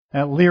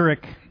That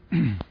lyric,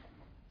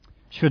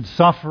 should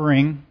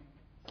suffering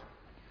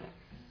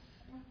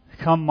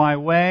come my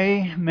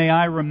way, may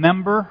I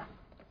remember.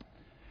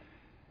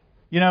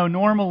 You know,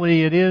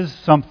 normally it is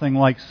something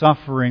like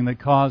suffering that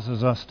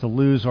causes us to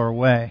lose our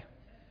way.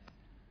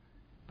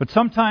 But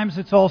sometimes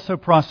it's also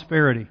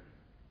prosperity.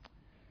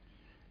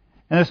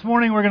 And this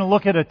morning we're going to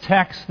look at a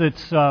text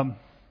that's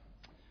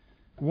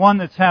one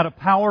that's had a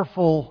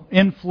powerful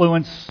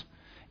influence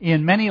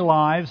in many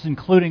lives,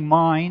 including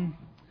mine.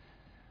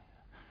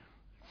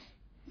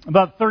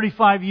 About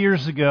 35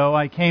 years ago,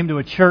 I came to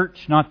a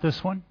church, not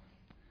this one.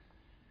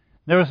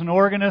 There was an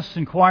organist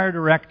and choir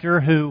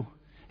director who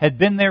had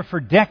been there for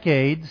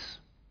decades.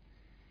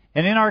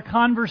 And in our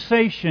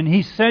conversation,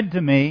 he said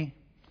to me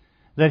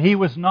that he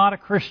was not a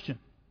Christian.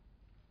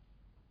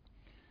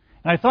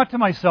 And I thought to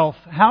myself,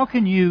 how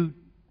can you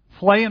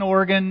play an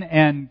organ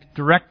and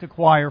direct a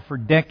choir for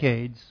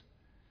decades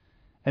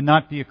and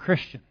not be a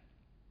Christian?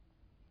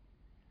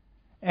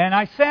 And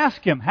I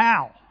asked him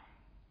how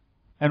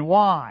and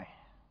why.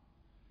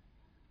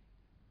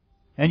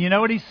 And you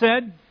know what he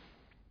said?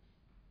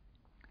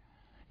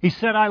 He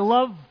said, I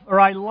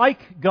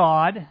like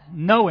God,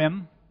 know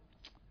Him,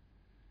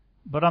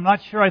 but I'm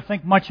not sure I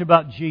think much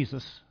about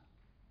Jesus.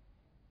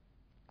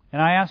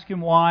 And I asked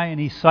him why, and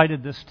he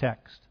cited this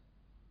text.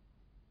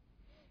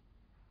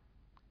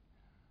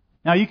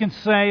 Now you can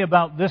say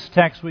about this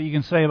text what you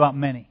can say about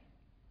many.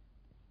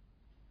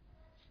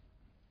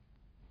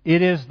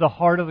 It is the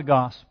heart of the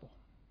gospel.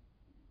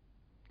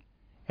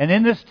 And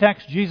in this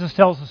text, Jesus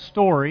tells a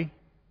story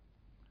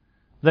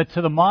that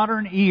to the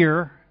modern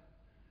ear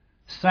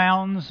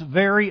sounds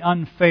very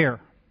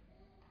unfair.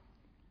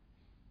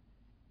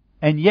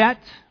 And yet,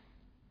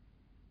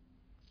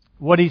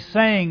 what He's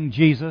saying,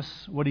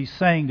 Jesus, what He's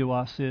saying to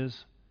us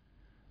is,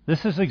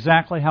 this is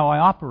exactly how I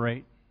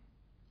operate.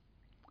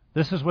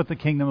 This is what the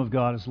kingdom of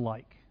God is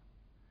like.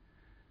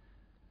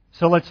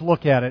 So let's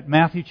look at it.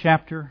 Matthew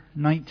chapter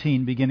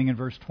 19, beginning in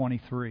verse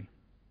 23.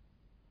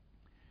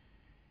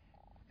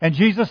 And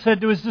Jesus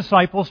said to His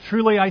disciples,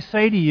 truly I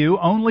say to you,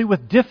 only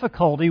with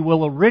difficulty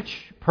will a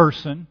rich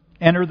person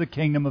enter the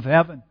kingdom of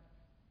heaven.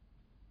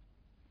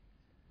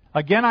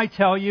 Again I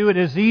tell you, it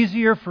is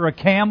easier for a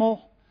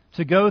camel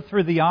to go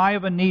through the eye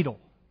of a needle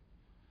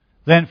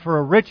than for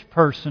a rich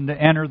person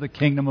to enter the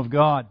kingdom of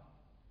God.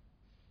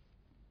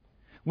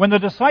 When the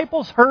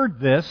disciples heard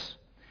this,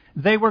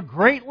 they were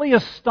greatly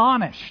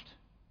astonished,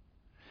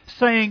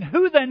 saying,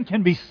 who then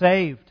can be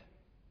saved?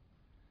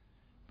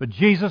 But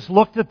Jesus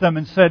looked at them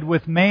and said,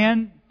 with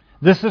man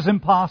this is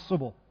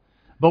impossible,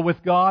 but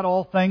with God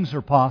all things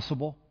are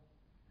possible.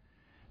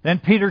 Then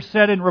Peter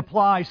said in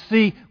reply,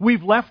 see,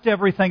 we've left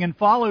everything and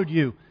followed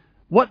you.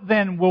 What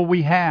then will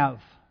we have?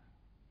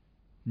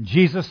 And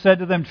Jesus said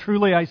to them,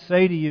 truly I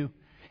say to you,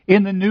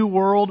 in the new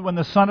world, when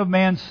the Son of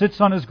Man sits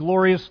on His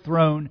glorious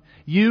throne,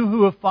 you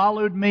who have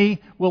followed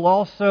me will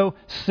also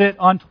sit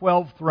on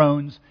 12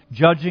 thrones,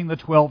 judging the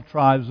 12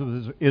 tribes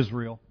of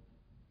Israel.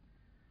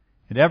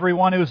 And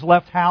everyone who has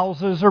left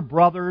houses or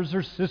brothers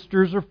or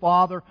sisters or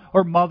father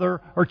or mother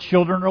or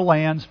children or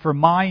lands for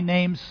my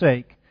name's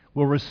sake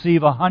will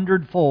receive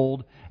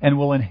 100-fold and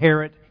will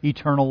inherit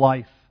eternal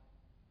life.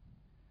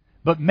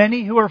 But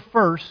many who are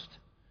first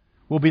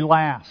will be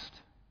last,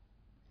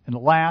 and the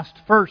last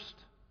first.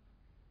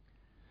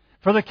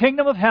 For the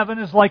kingdom of heaven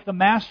is like the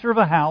master of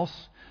a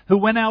house who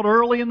went out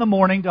early in the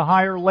morning to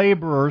hire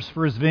laborers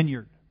for his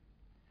vineyard.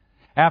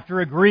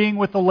 After agreeing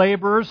with the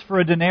laborers for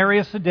a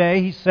denarius a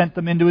day, he sent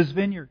them into his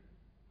vineyard.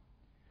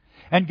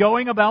 And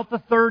going about the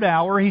third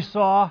hour, he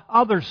saw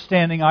others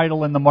standing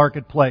idle in the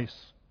marketplace.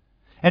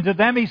 And to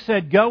them he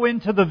said, go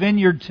into the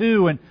vineyard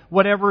too, and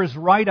whatever is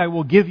right I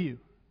will give you.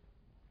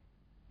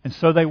 And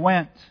so they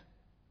went.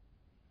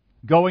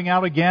 Going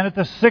out again at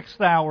the 6th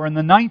hour and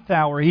the 9th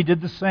hour, he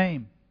did the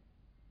same.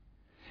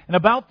 And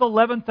about the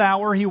 11th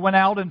hour, he went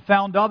out and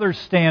found others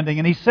standing.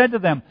 And he said to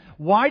them,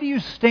 why do you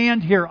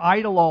stand here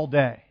idle all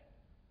day?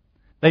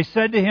 They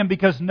said to him,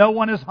 because no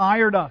one has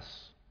hired us.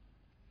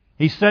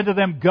 He said to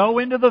them, go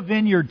into the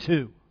vineyard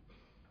too.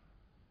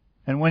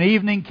 And when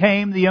evening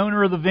came, the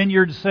owner of the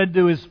vineyard said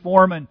to his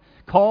foreman,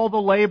 call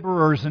the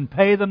laborers and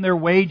pay them their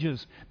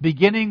wages,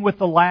 beginning with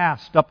the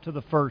last up to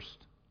the first.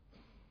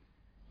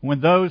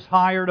 When those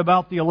hired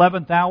about the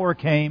 11th hour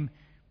came,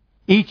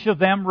 each of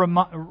them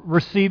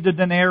received a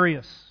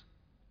denarius.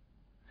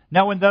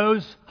 Now when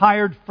those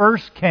hired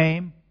first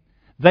came,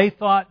 they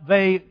thought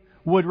they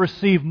would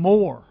receive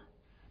more.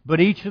 But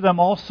each of them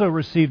also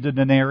received a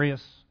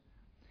denarius.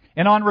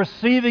 And on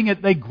receiving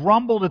it, they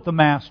grumbled at the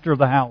master of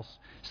the house,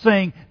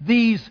 saying,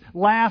 these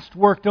last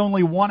worked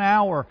only 1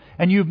 hour,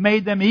 and you've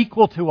made them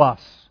equal to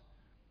us,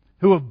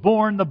 who have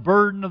borne the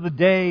burden of the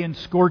day in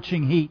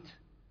scorching heat.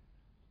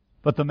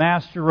 But the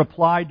master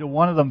replied to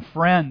one of them,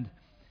 friend,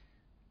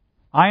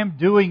 I am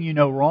doing you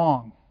no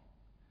wrong.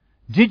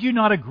 Did you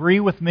not agree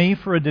with me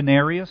for a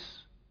denarius?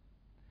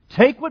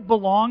 Take what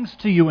belongs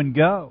to you and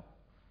go.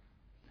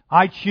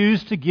 I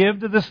choose to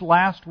give to this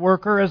last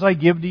worker as I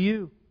give to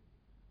you.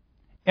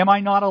 Am I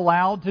not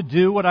allowed to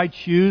do what I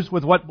choose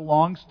with what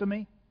belongs to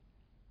me?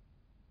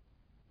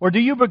 Or do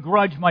you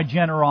begrudge my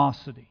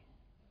generosity?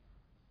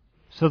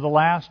 So the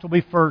last will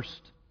be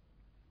first,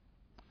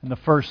 and the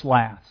first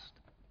last.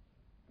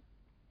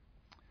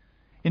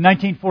 In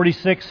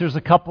 1946, there's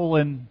a couple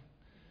in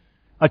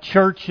a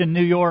church in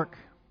New York.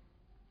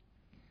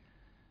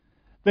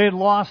 They had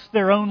lost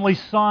their only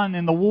son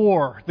in the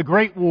war, the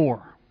Great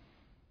War.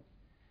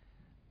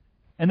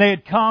 And they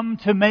had come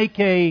to make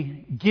a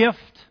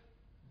gift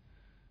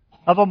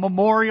of a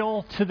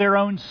memorial to their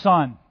own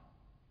son,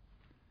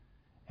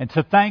 and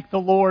to thank the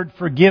Lord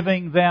for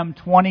giving them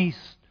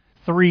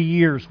 23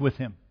 years with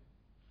Him.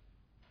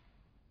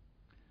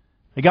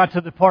 They got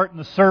to the part in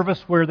the service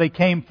where they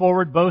came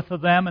forward, both of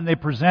them, and they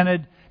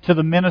presented to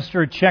the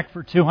minister a check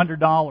for $200.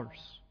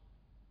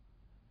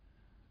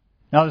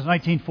 Now, this is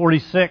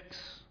 1946.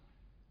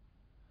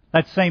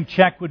 That same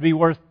check would be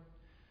worth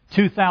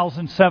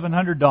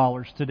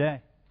 $2,700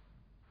 today.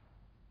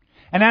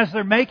 And as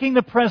they're making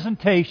the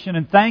presentation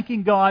and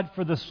thanking God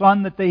for the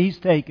son that He's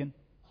taken,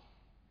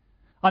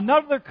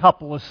 another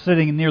couple is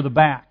sitting near the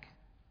back.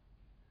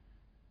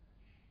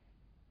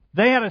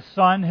 They had a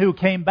son who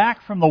came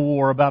back from the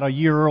war about a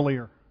year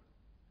earlier.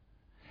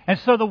 And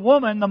so the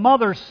woman, the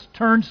mother,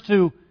 turns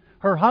to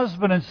her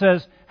husband and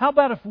says, "How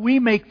about if we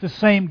make the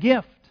same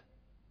gift?"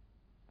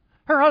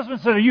 Her husband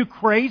said, "Are you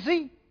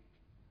crazy?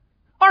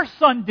 Our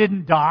son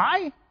didn't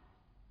die."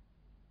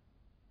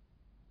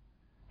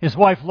 His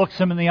wife looks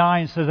him in the eye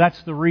and says,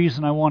 "That's the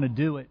reason I want to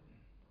do it.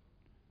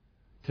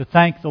 To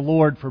thank the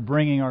Lord for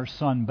bringing our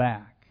son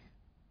back."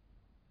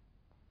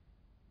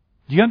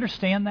 Do you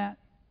understand that?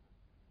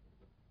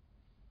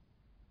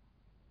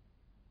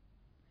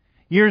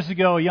 Years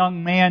ago, a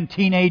young man,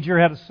 teenager,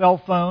 had a cell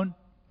phone.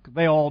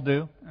 They all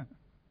do.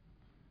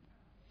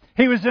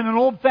 He was in an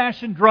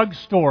old-fashioned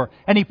drugstore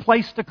and he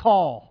placed a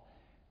call.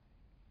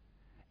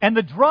 And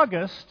the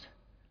druggist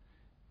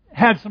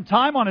had some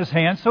time on his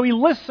hands, so he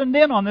listened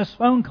in on this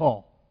phone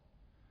call.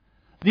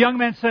 The young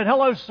man said,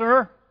 "Hello,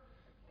 sir.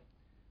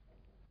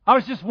 I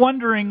was just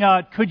wondering,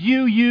 could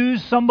you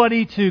use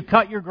somebody to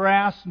cut your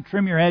grass and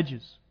trim your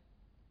hedges?"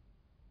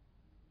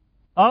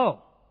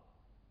 "Oh,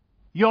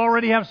 you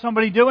already have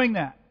somebody doing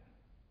that."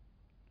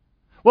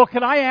 "Well,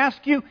 could I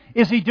ask you,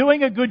 is he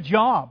doing a good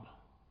job?"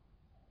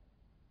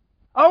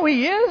 "Oh,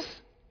 he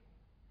is?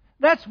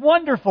 That's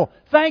wonderful.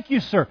 Thank you,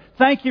 sir.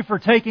 Thank you for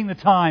taking the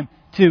time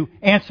to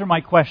answer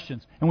my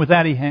questions." And with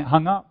that, he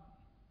hung up.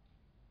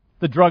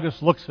 The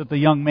druggist looks at the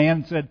young man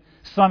and said,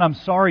 "Son, I'm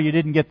sorry you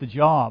didn't get the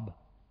job."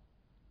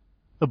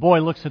 The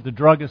boy looks at the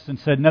druggist and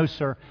said, "No,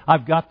 sir,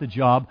 I've got the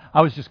job.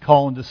 I was just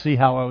calling to see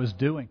how I was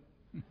doing."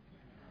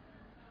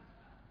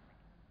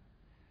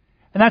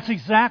 And that's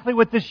exactly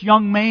what this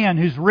young man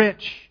who's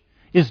rich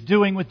is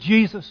doing with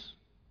Jesus.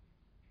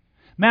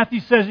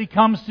 Matthew says he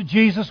comes to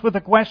Jesus with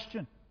a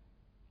question.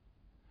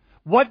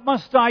 What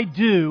must I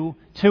do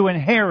to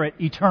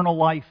inherit eternal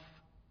life?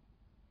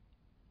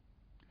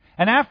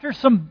 And after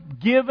some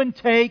give and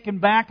take and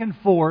back and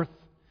forth,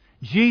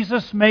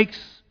 Jesus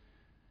makes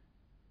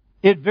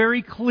it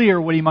very clear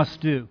what he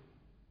must do.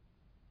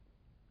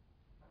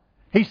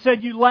 He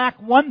said, "You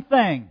lack one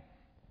thing.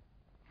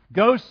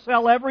 Go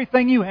sell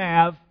everything you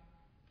have,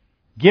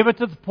 give it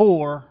to the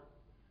poor,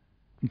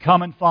 and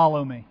come and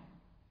follow me."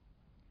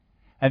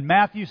 And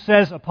Matthew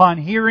says, upon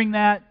hearing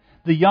that,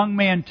 the young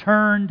man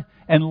turned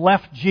and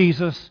left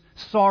Jesus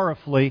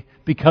sorrowfully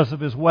because of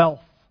his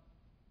wealth.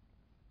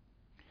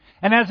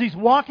 And as he's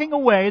walking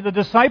away, the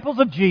disciples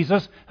of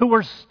Jesus, who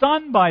were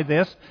stunned by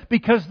this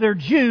because they're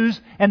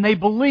Jews and they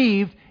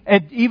believed,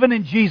 even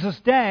in Jesus'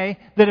 day,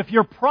 that if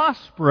you're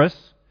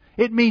prosperous,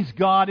 it means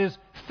God is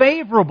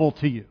favorable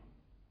to you.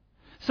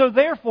 So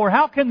therefore,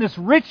 how can this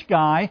rich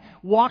guy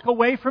walk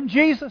away from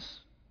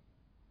Jesus?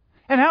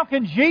 And how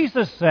can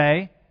Jesus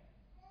say,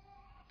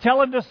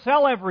 tell him to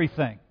sell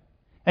everything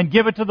and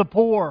give it to the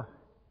poor?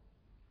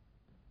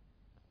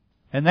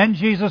 And then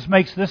Jesus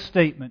makes this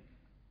statement,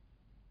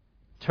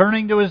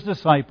 turning to His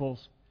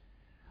disciples,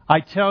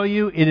 "I tell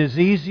you, it is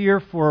easier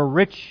for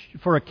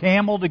a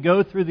camel to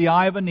go through the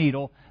eye of a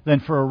needle than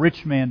for a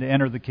rich man to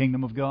enter the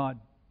kingdom of God."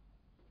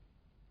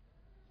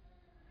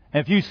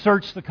 If you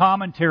search the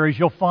commentaries,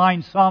 you'll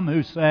find some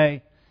who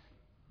say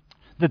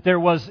that there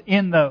was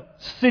in the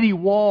city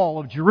wall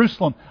of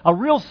Jerusalem a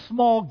real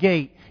small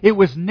gate. It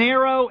was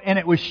narrow and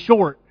it was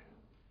short.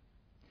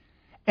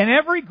 And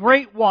every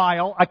great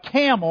while, a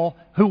camel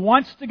who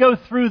wants to go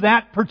through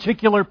that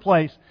particular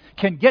place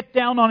can get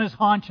down on his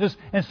haunches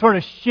and sort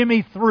of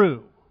shimmy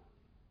through.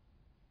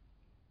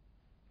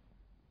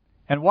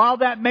 And while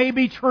that may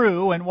be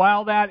true, and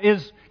while that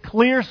is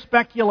clear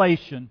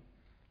speculation,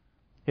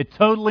 it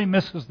totally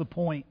misses the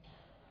point.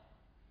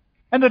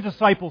 And the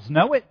disciples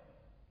know it.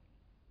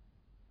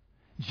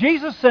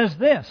 Jesus says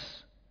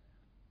this,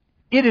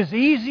 "It is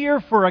easier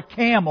for a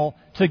camel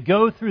to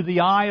go through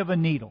the eye of a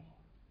needle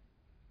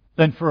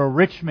than for a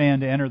rich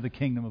man to enter the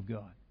kingdom of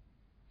God."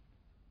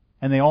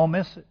 And they all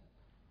miss it.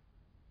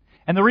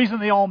 And the reason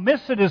they all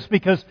miss it is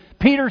because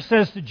Peter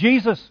says to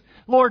Jesus,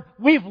 "Lord,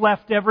 we've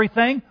left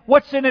everything.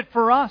 What's in it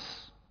for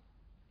us?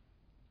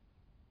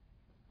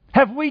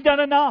 Have we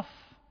done enough?"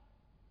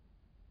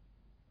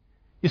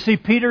 You see,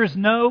 Peter is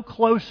no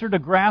closer to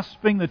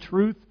grasping the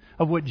truth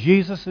of what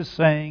Jesus is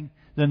saying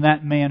than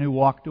that man who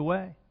walked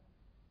away.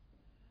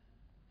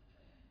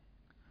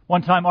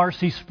 One time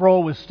R.C.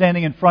 Sproul was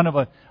standing in front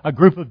of a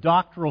group of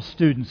doctoral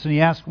students and he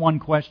asked one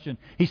question.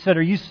 He said,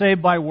 "Are you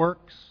saved by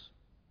works?"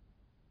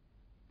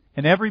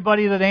 And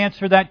everybody that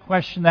answered that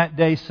question that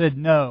day said,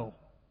 "No,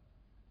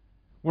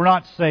 we're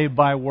not saved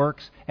by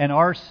works." And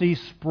R.C.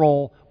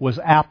 Sproul was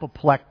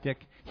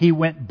apoplectic. He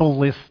went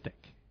ballistic.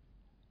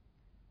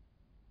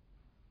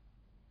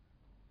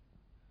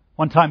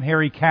 One time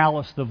Harry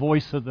Callis, the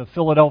voice of the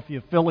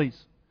Philadelphia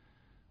Phillies,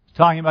 was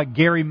talking about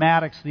Gary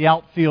Maddox, the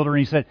outfielder, and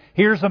he said,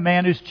 "Here's a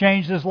man who's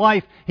changed his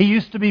life. He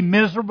used to be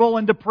miserable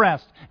and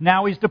depressed.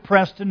 Now he's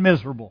depressed and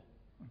miserable."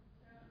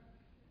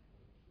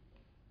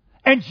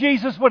 And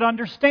Jesus would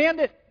understand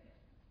it.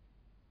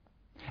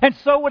 And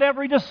so would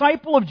every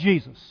disciple of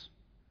Jesus.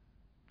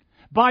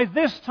 By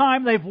this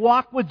time, they've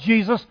walked with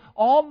Jesus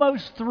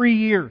almost 3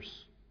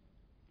 years.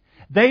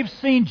 They've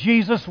seen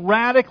Jesus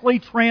radically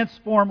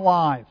transform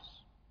lives.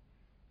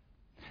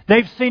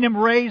 They've seen Him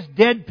raise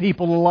dead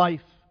people to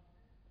life.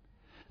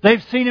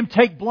 They've seen Him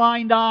take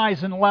blind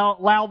eyes and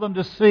allow them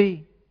to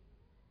see.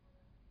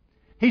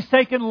 He's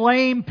taken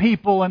lame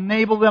people and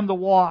enabled them to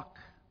walk.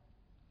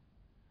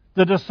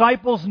 The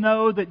disciples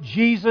know that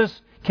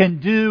Jesus can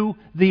do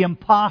the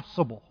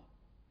impossible.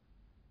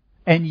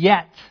 And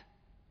yet,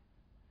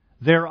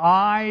 their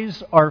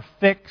eyes are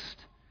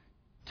fixed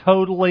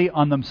totally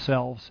on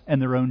themselves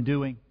and their own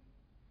doing.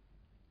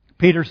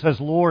 Peter says,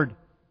 "Lord,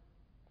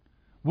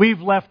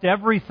 we've left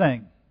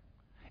everything.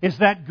 Is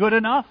that good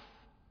enough?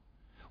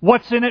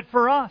 What's in it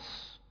for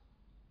us?"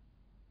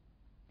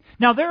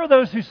 Now, there are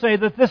those who say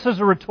that this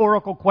is a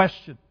rhetorical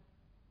question.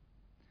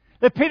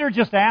 That Peter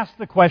just asked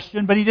the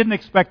question, but he didn't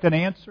expect an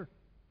answer.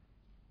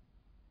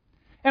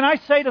 And I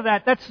say to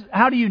that,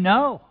 how do you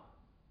know?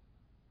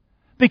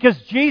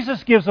 Because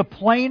Jesus gives a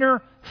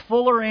plainer,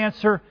 fuller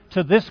answer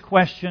to this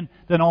question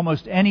than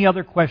almost any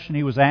other question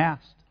He was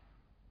asked.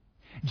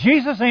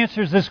 Jesus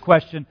answers this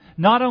question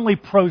not only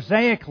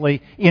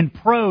prosaically in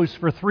prose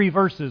for 3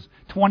 verses,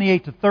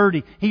 28 to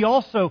 30, He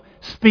also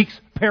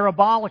speaks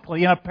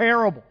parabolically in a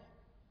parable.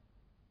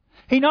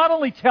 He not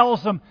only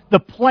tells them the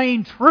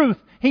plain truth,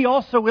 He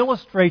also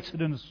illustrates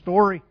it in a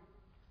story.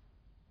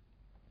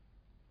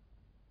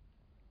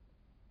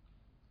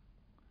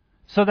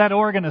 So that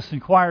organist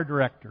and choir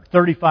director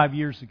 35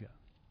 years ago,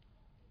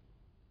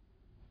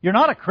 "You're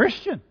not a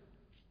Christian.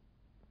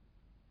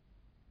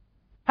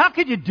 How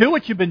could you do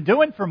what you've been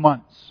doing for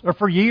months or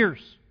for years?"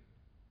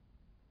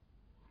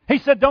 He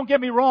said, "Don't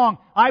get me wrong,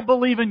 I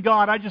believe in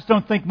God, I just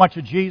don't think much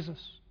of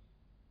Jesus."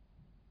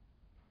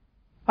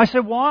 I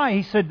said, "Why?"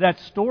 He said, "That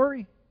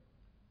story.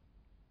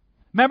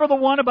 Remember the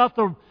one about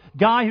the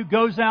guy who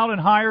goes out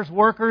and hires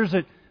workers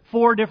at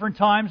 4 different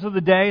times of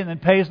the day and then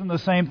pays them the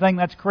same thing?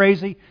 That's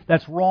crazy.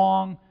 That's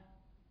wrong.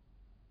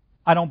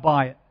 I don't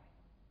buy it."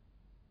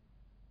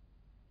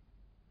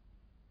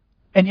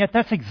 And yet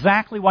that's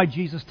exactly why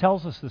Jesus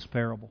tells us this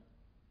parable.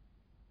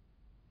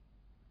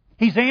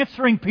 He's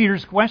answering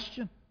Peter's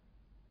question.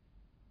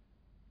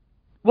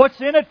 What's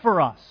in it for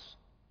us?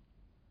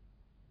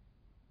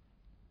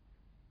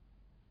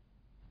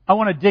 I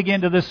want to dig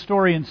into this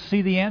story and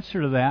see the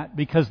answer to that,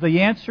 because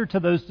the answer to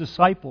those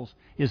disciples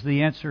is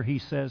the answer He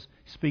says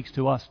speaks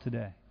to us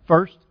today.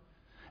 First,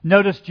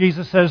 notice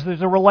Jesus says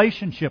there's a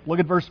relationship. Look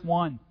at verse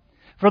 1.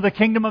 "For the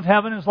kingdom of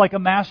heaven is like a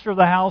master of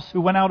the house who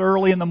went out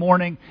early in the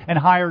morning and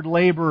hired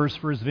laborers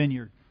for his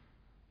vineyard."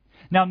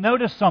 Now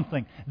notice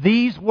something.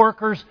 These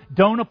workers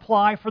don't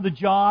apply for the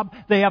job.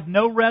 They have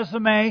no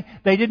resume.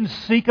 They didn't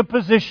seek a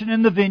position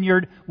in the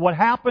vineyard. What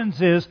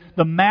happens is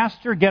the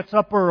master gets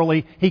up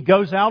early. He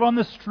goes out on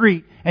the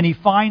street and he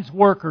finds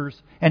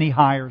workers and he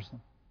hires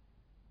them.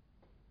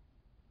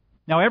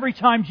 Now every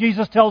time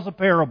Jesus tells a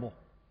parable,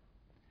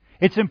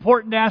 it's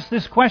important to ask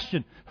this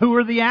question. Who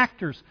are the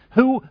actors?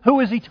 Who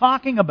is He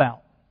talking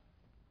about?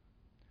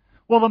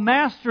 Well, the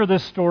master of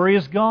this story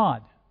is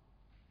God.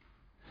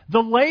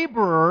 The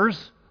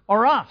laborers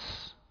are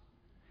us.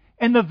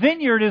 And the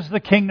vineyard is the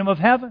kingdom of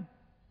heaven.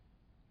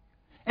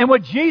 And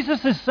what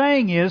Jesus is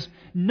saying is,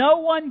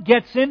 no one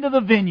gets into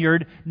the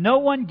vineyard, no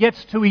one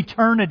gets to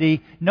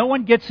eternity, no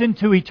one gets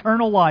into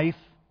eternal life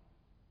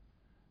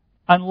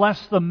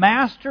unless the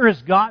master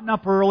has gotten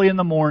up early in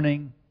the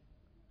morning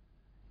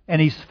and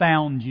He's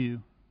found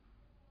you.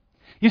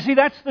 You see,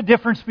 that's the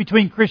difference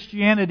between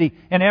Christianity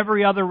and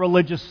every other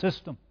religious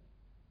system.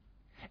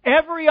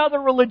 Every other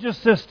religious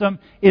system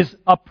is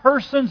a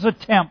person's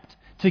attempt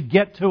to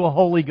get to a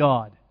holy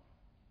God.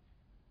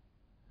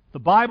 The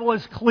Bible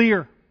is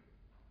clear.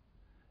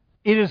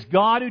 It is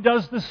God who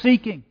does the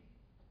seeking.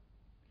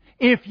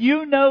 If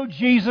you know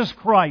Jesus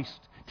Christ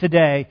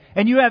today,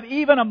 and you have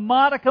even a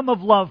modicum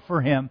of love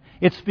for Him,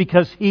 it's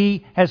because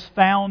He has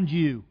found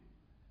you.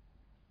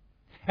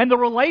 And the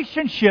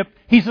relationship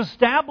He's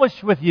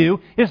established with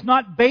you is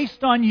not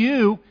based on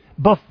you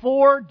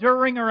before,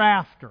 during, or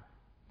after.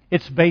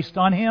 It's based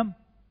on Him.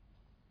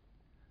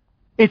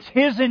 It's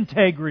His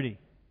integrity.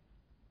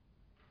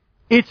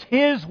 It's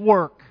His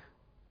work.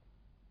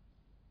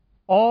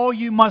 All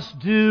you must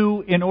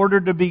do in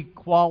order to be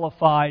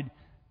qualified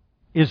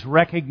is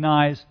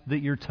recognize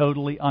that you're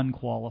totally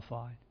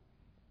unqualified.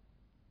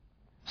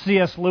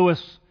 C.S.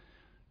 Lewis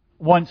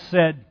once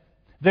said,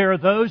 "There are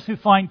those who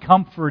find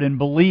comfort in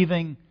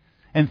believing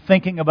and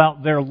thinking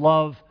about their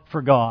love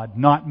for God,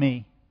 not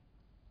me.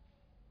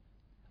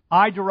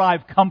 I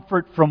derive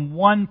comfort from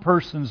one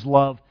person's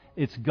love.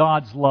 It's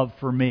God's love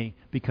for me,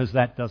 because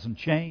that doesn't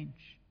change."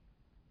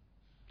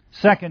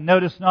 Second,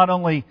 notice not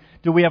only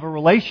do we have a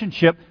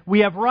relationship,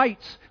 we have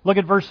rights. Look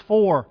at verse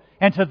 4.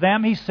 "And to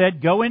them he said,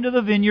 go into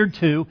the vineyard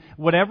too.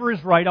 Whatever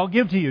is right I'll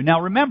give to you."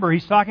 Now remember,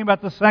 he's talking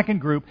about the second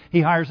group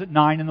he hires at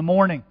 9 in the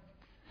morning.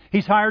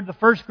 He's hired the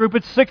first group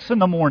at 6 in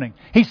the morning.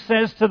 He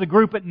says to the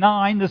group at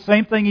 9 the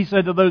same thing he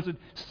said to those at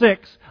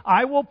 6.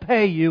 "I will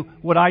pay you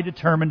what I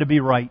determine to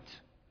be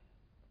right."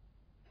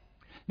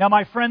 Now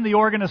my friend, the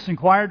organist and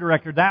choir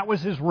director, that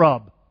was his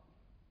rub.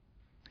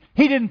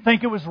 He didn't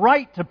think it was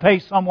right to pay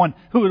someone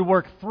who would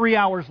work 3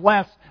 hours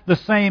less the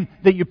same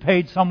that you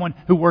paid someone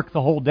who worked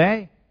the whole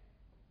day.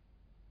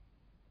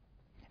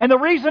 And the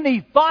reason he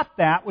thought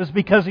that was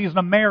because he's an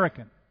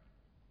American,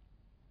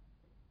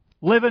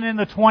 living in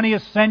the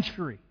 20th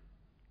century,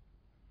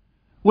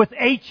 with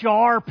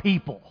HR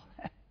people,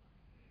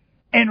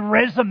 and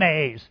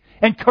resumes,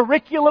 and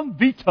curriculum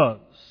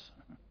vitaes.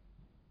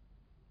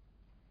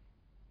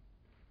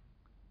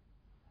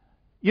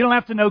 You don't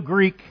have to know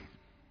Greek,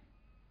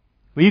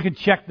 but you can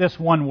check this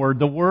one word.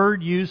 The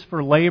word used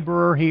for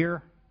laborer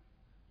here,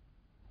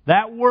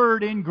 that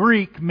word in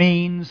Greek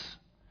means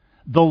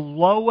the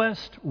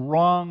lowest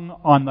rung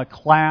on the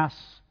class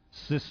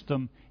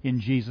system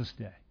in Jesus'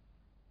 day.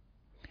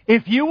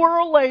 If you were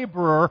a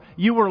laborer,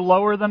 you were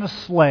lower than a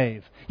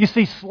slave. You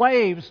see,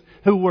 slaves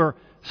who were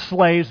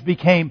slaves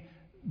became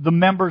the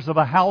members of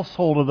a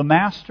household of the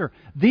master.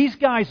 These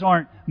guys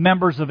aren't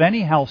members of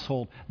any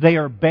household. They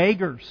are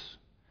beggars.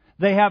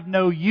 They have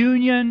no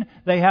union.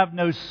 They have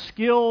no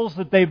skills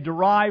that they've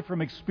derived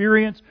from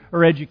experience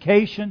or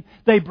education.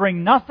 They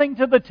bring nothing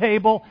to the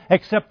table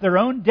except their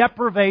own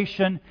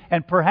deprivation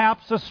and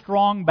perhaps a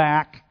strong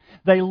back.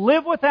 They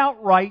live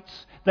without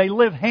rights. They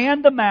live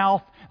hand to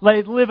mouth.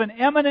 They live in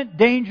imminent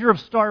danger of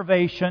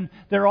starvation.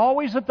 They're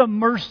always at the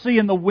mercy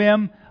and the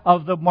whim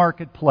of the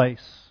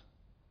marketplace.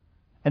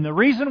 And the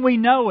reason we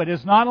know it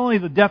is not only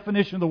the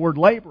definition of the word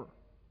labor,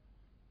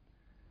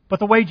 but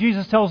the way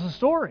Jesus tells the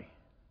story.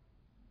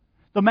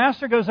 The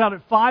master goes out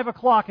at 5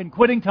 o'clock and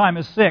quitting time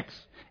is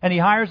 6, and he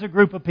hires a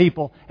group of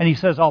people and he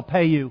says, "I'll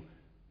pay you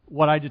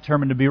what I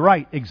determine to be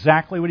right."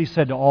 Exactly what he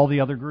said to all the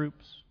other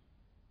groups.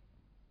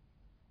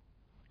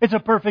 It's a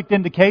perfect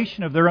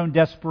indication of their own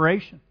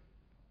desperation.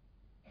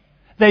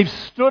 They've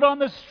stood on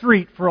the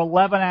street for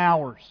 11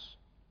 hours.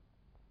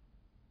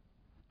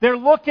 They're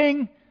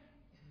looking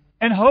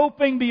and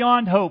hoping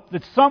beyond hope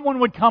that someone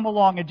would come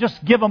along and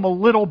just give them a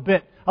little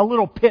bit, a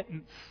little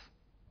pittance.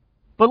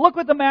 But look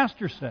what the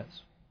master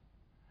says.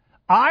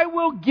 "I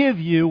will give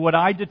you what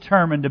I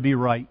determine to be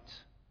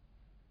right."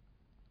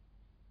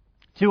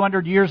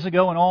 200 years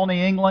ago in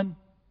Olney, England,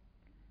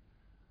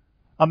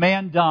 a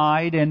man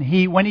died, and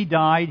when he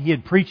died, he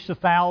had preached to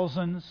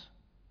thousands.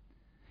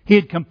 He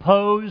had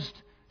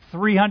composed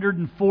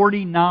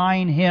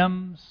 349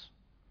 hymns.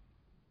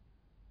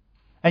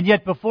 And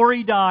yet before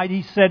he died,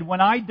 he said, "When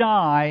I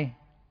die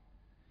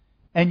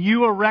and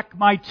you erect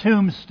my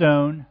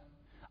tombstone,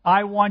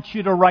 I want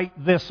you to write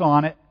this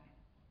on it.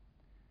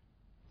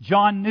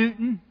 John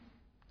Newton,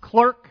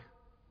 clerk,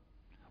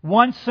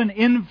 once an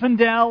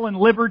infidel and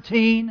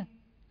libertine,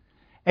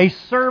 a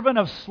servant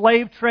of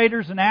slave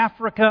traders in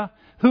Africa,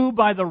 who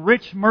by the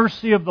rich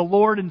mercy of the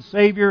Lord and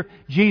Savior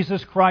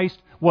Jesus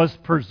Christ was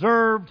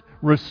preserved,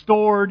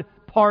 restored,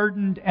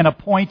 pardoned, and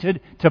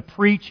appointed to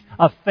preach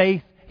a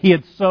faith he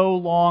had so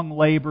long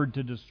labored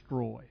to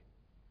destroy."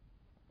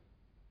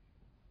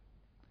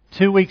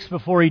 2 weeks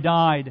before he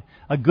died,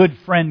 a good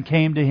friend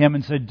came to him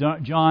and said,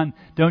 "John,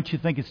 don't you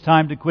think it's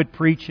time to quit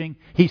preaching?"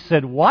 He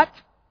said, "What?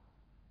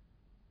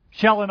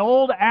 Shall an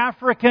old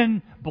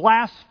African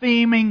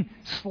blaspheming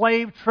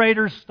slave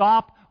trader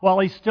stop while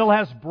he still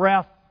has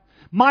breath?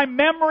 My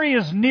memory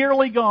is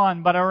nearly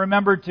gone, but I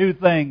remember 2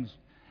 things.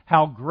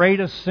 How great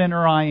a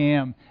sinner I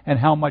am and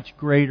how much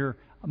greater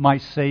my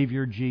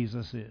Savior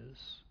Jesus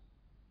is."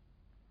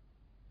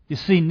 You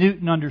see,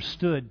 Newton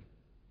understood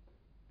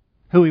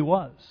who he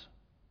was.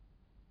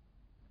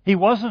 He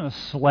wasn't a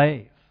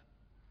slave.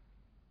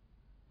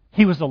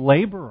 He was a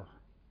laborer.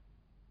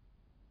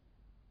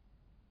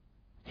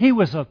 He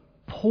was a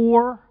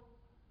poor,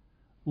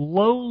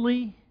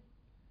 lowly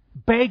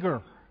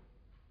beggar.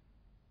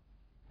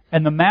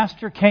 And the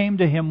master came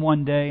to him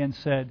one day and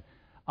said,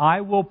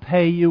 "I will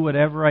pay you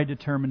whatever I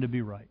determine to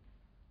be right."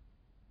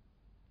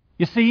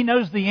 You see, he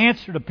knows the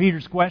answer to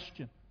Peter's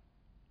question.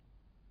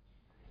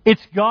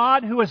 It's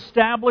God who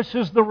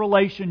establishes the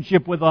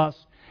relationship with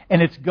us, and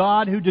it's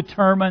God who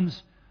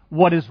determines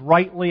what is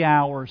rightly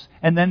ours.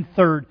 And then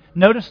third,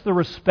 notice the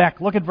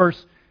respect. Look at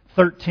verse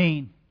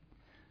 13.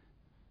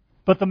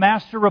 "But the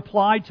master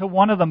replied to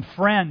one of them,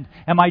 'Friend,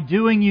 I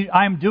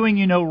am doing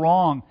you no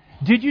wrong.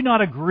 Did you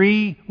not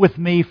agree with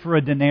me for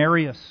a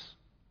denarius?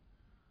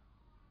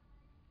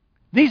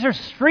 These are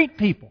street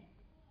people.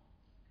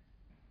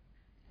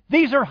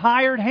 These are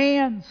hired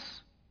hands.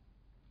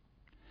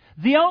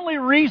 The only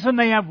reason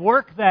they have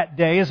work that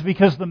day is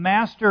because the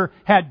Master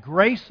had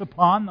grace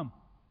upon them.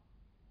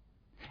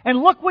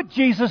 And look what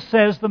Jesus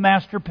says the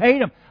Master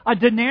paid him. A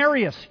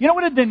denarius. You know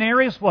what a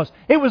denarius was?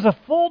 It was a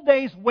full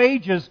day's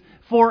wages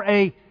for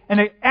an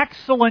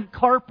excellent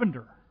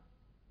carpenter.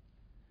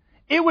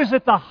 It was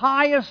at the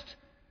highest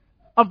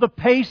of the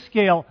pay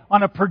scale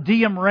on a per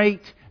diem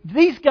rate.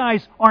 These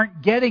guys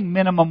aren't getting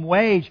minimum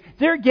wage.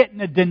 They're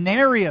getting a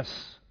denarius.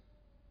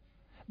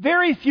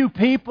 Very few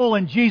people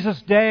in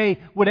Jesus' day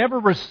would ever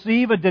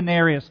receive a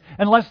denarius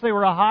unless they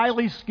were a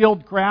highly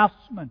skilled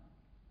craftsman.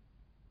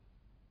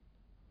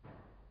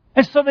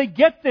 And so they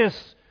get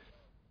this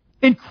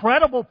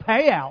incredible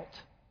payout.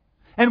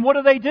 And what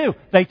do?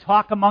 They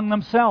talk among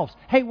themselves.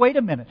 Hey, wait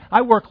a minute.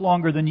 I work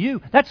longer than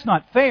you. That's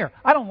not fair.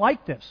 I don't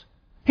like this.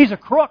 He's a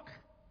crook.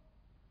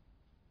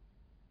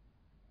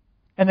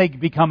 And they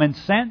become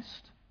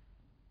incensed.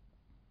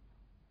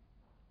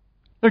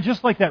 They're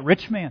just like that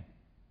rich man.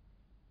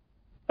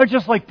 They're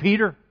just like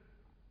Peter.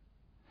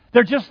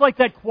 They're just like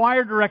that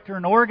choir director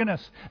and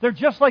organist. They're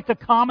just like the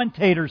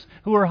commentators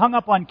who are hung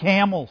up on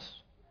camels.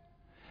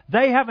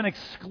 They have an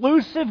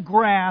exclusive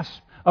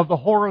grasp of the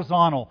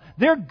horizontal.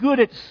 They're good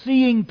at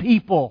seeing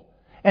people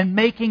and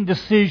making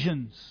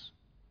decisions.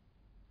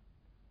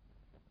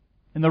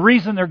 And the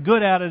reason they're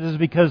good at it is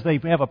because they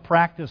have a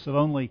practice of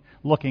only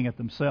looking at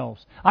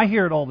themselves. I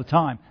hear it all the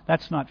time.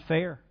 That's not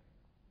fair.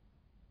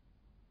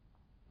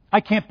 I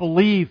can't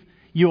believe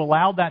you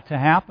allowed that to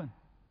happen.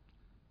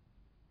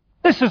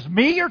 This is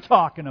me you're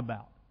talking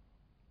about.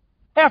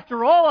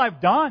 After all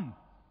I've done.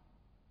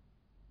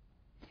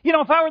 You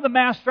know, if I were the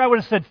Master, I would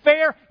have said,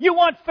 fair? You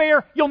want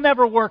fair? You'll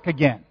never work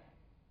again.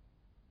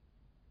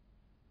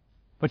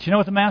 But you know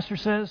what the Master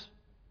says?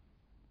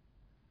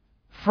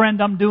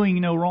 Friend, I'm doing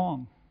you no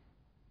wrong.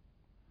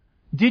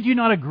 Did you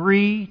not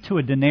agree to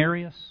a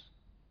denarius?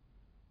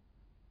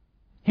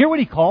 Hear what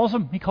he calls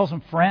him? He calls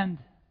him friend.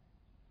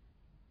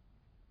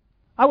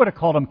 I would have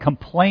called him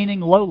complaining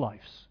lowlifes.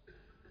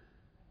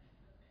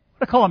 I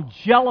would have called them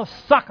jealous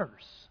suckers.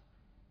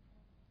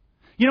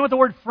 You know what the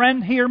word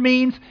friend here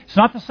means? It's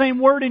not the same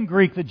word in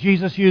Greek that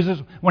Jesus uses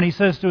when He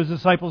says to His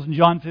disciples in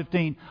John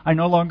 15, I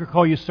no longer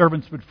call you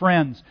servants but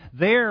friends.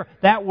 There,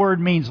 that word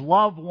means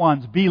loved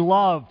ones,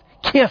 beloved,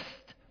 kissed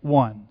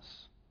ones.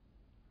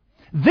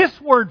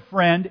 This word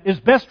friend is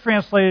best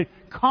translated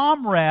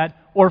comrade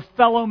or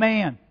fellow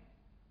man.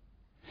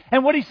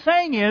 And what He's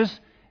saying is,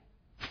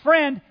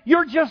 friend,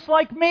 you're just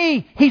like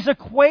me. He's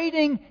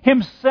equating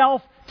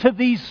Himself to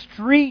these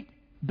street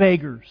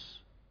beggars.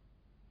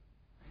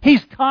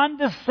 He's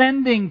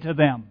condescending to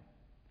them,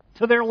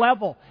 to their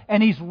level,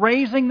 and He's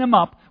raising them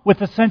up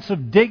with a sense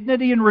of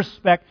dignity and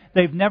respect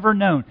they've never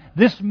known.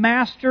 This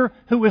Master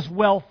who is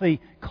wealthy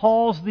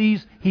calls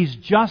these He's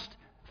just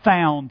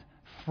found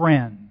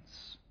friends.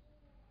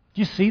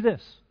 Do you see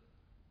this?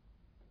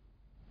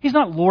 He's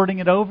not lording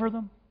it over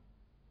them.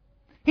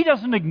 He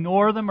doesn't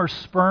ignore them or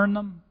spurn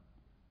them.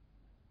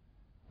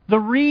 The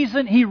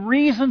reason He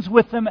reasons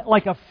with them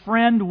like a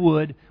friend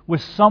would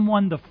with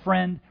someone the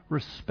friend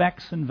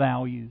respects and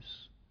values.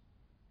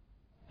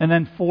 And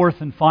then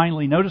fourth and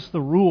finally, notice the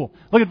rule.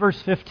 Look at verse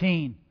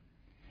 15.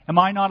 Am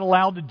I not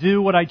allowed to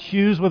do what I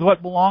choose with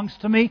what belongs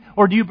to me?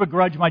 Or do you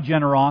begrudge my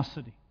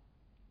generosity?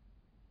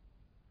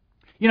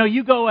 You know,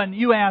 you go and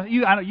you ask,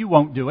 you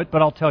won't do it,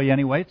 but I'll tell you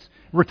anyway. It's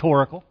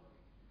rhetorical.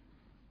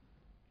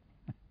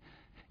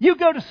 You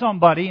go to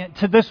somebody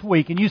to this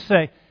week and you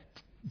say,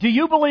 do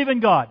you believe in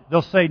God?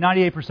 They'll say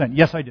 98%.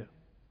 Yes, I do.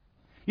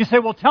 You say,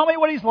 well, tell me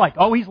what He's like.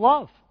 Oh, He's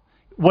love.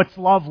 What's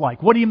love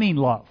like? What do you mean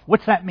love?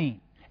 What's that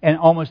mean? And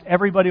almost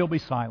everybody will be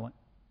silent.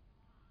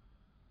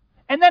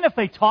 And then if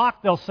they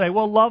talk, they'll say,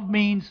 well, love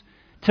means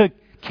to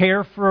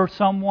care for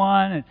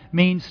someone. It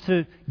means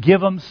to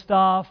give them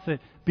stuff.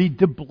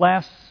 To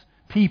bless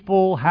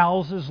people,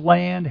 houses,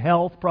 land,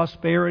 health,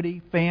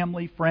 prosperity,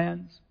 family,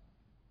 friends.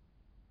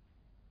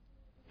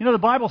 You know, the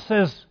Bible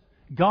says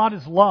God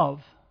is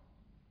love.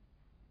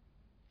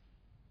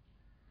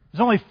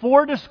 There's only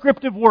 4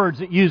 descriptive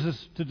words it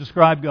uses to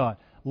describe God.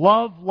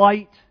 Love,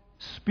 light,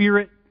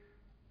 spirit,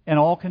 and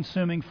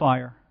all-consuming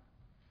fire.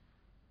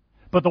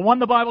 But the one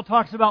the Bible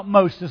talks about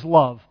most is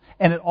love.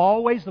 And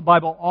the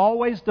Bible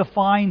always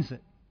defines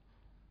it.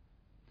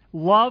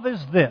 Love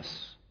is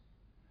this.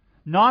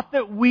 Not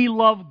that we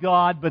love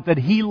God, but that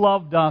He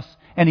loved us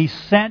and He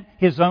sent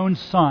His own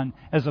Son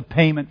as a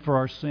payment for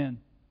our sin.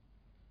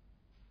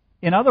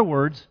 In other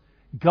words,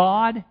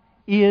 God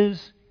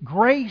is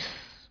grace.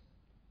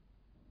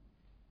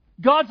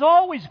 God's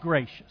always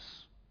gracious.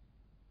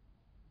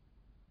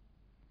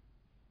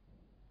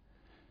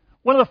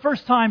 One of the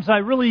first times I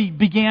really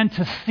began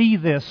to see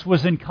this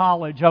was in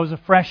college. I was a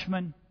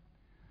freshman.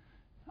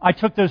 I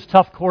took those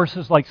tough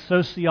courses like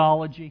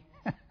sociology.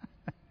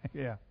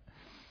 Yeah.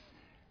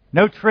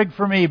 No trig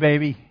for me,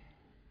 baby.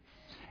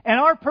 And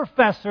our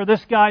professor,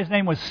 this guy's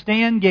name was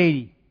Stan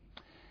Gady.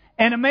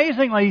 And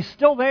amazingly, he's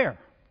still there.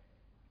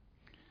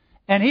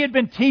 And he had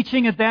been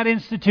teaching at that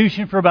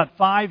institution for about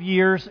 5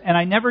 years, and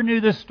I never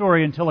knew this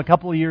story until a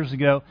couple of years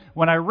ago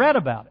when I read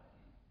about it.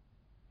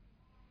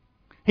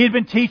 He had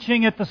been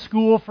teaching at the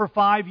school for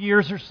 5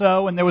 years or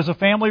so, and there was a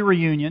family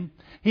reunion.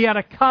 He had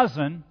a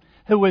cousin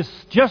who was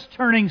just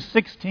turning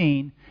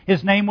 16.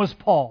 His name was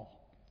Paul.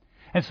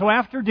 And so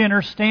after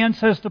dinner, Stan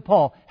says to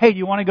Paul, "Hey, do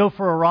you want to go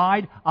for a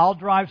ride? I'll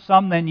drive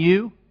some, then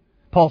you."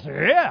 Paul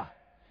said, "Yeah."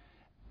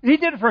 He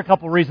did it for a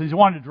couple of reasons. He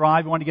wanted to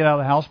drive, he wanted to get out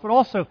of the house, but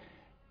also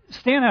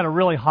Stan had a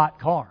really hot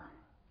car.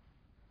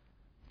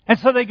 And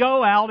so they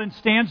go out, and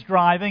Stan's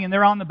driving, and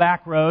they're on the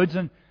back roads,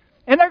 and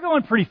they're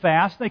going pretty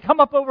fast. They come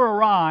up over a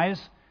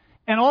rise,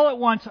 and all at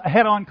once, a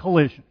head-on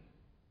collision.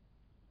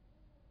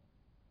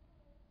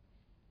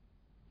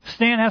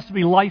 Stan has to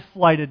be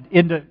life-flighted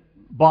into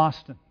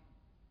Boston.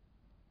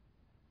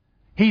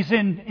 He's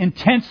in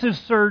intensive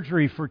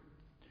surgery for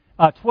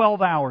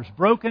 12 hours.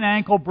 Broken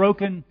ankle,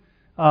 broken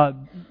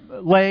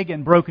leg,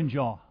 and broken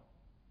jaw.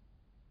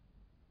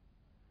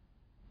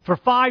 For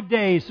 3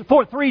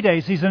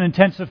 days, he's in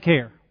intensive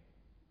care.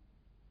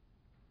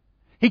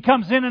 He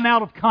comes in and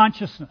out of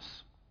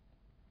consciousness.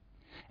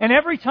 And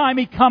every time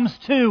he comes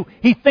to,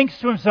 he thinks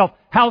to himself,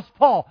 "How's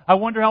Paul? I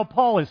wonder how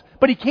Paul is."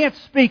 But he can't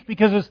speak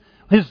because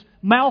his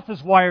mouth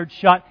is wired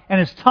shut and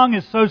his tongue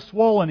is so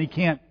swollen he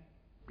can't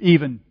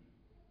even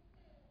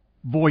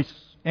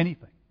voice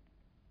anything.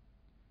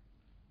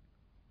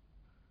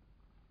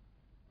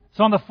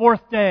 So on the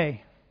 4th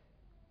day,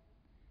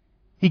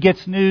 he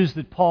gets news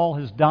that Paul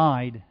has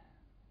died.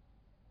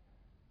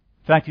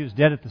 In fact, he was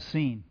dead at the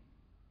scene.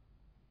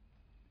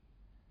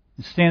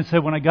 And Stan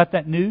said, "When I got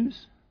that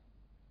news,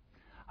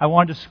 I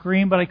wanted to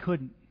scream, but I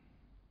couldn't.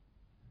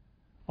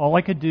 All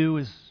I could do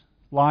is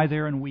lie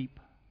there and weep.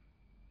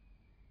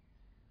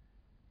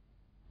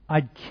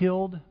 I'd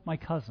killed my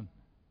cousin.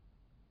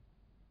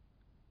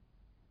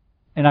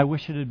 And I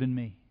wish it had been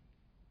me."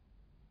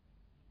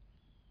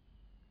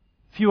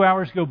 A few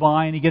hours go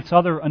by and he gets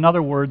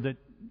another word that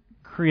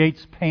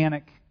creates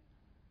panic.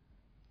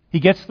 He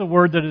gets the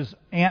word that his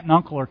aunt and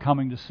uncle are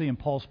coming to see him,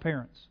 Paul's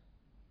parents.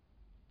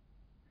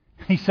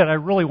 He said, "I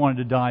really wanted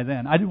to die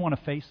then. I didn't want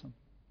to face them.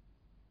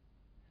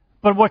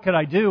 But what could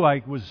I do?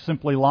 I was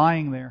simply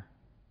lying there."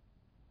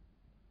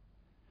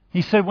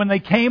 He said, "When they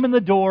came in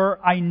the door,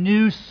 I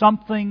knew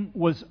something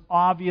was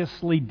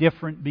obviously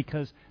different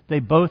because they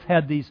both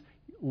had these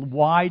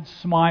wide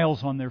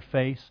smiles on their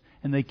face,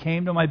 and they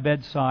came to my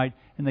bedside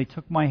and they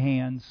took my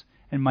hands,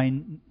 and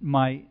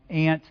my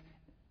aunt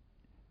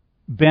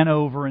bent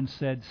over and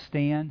said,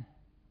 'Stan,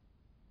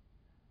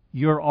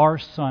 you're our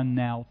son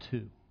now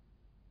too.'"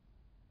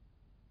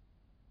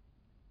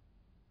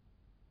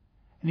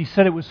 And he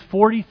said, "It was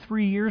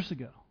 43 years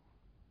ago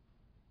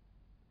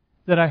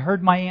that I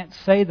heard my aunt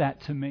say that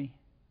to me.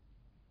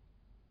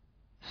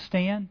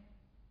 'Stan,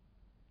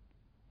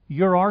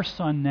 you're our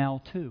son now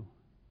too.'"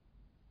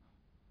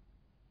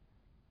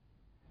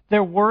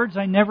 They're words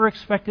I never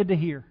expected to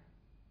hear.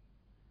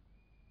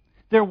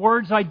 They're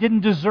words I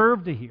didn't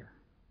deserve to hear.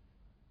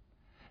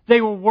 They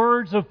were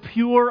words of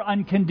pure,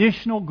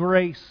 unconditional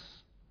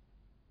grace.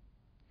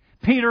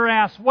 Peter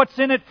asked, "What's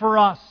in it for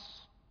us?"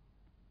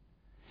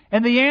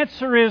 And the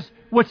answer is,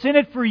 what's in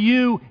it for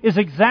you is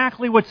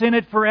exactly what's in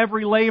it for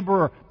every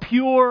laborer.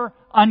 Pure,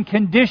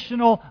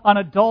 unconditional,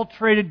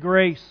 unadulterated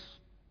grace.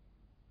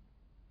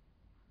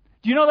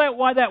 Do you know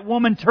why that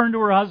woman turned to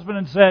her husband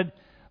and said,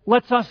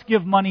 "Let's us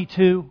give money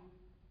too"?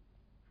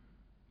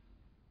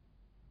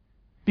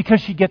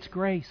 Because she gets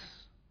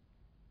grace.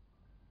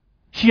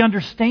 She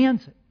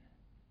understands it.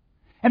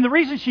 And the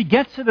reason she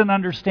gets it and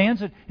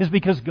understands it is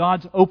because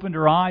God's opened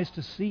her eyes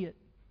to see it.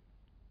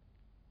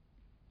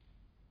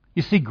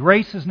 You see,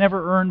 grace is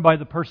never earned by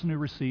the person who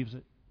receives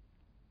it.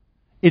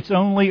 It's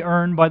only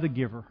earned by the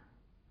giver.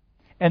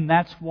 And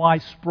that's why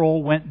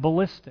Sproul went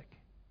ballistic.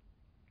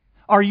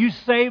 Are you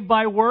saved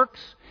by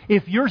works?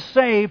 If you're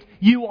saved,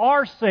 you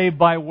are saved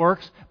by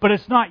works, but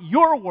it's not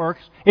your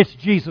works, it's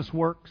Jesus'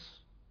 works.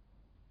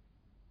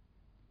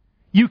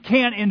 You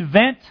can't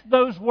invent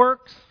those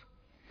works.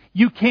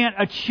 You can't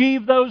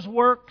achieve those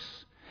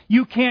works.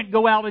 You can't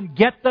go out and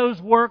get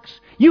those works.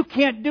 You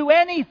can't do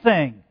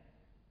anything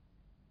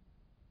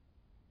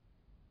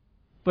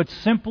but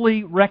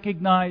simply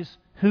recognize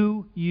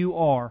who you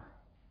are.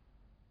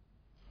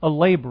 A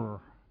laborer.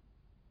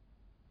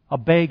 A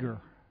beggar.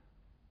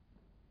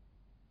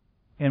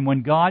 And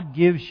when God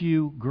gives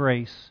you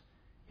grace,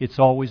 it's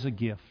always a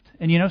gift.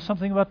 And you know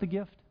something about the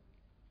gift?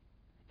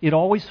 It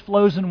always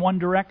flows in one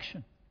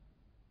direction.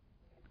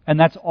 And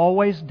that's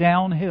always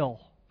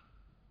downhill.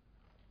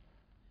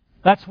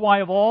 That's why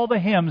of all the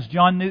hymns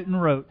John Newton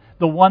wrote,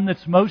 the one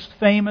that's most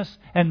famous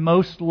and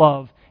most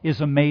loved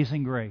is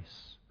Amazing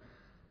Grace.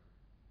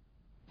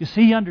 You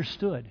see, he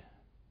understood.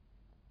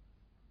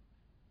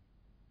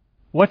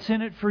 What's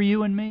in it for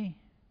you and me?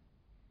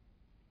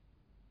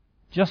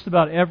 Just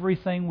about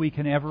everything we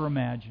can ever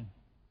imagine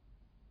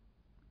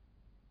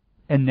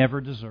and never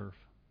deserve.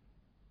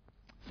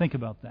 Think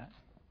about that.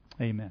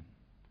 Amen.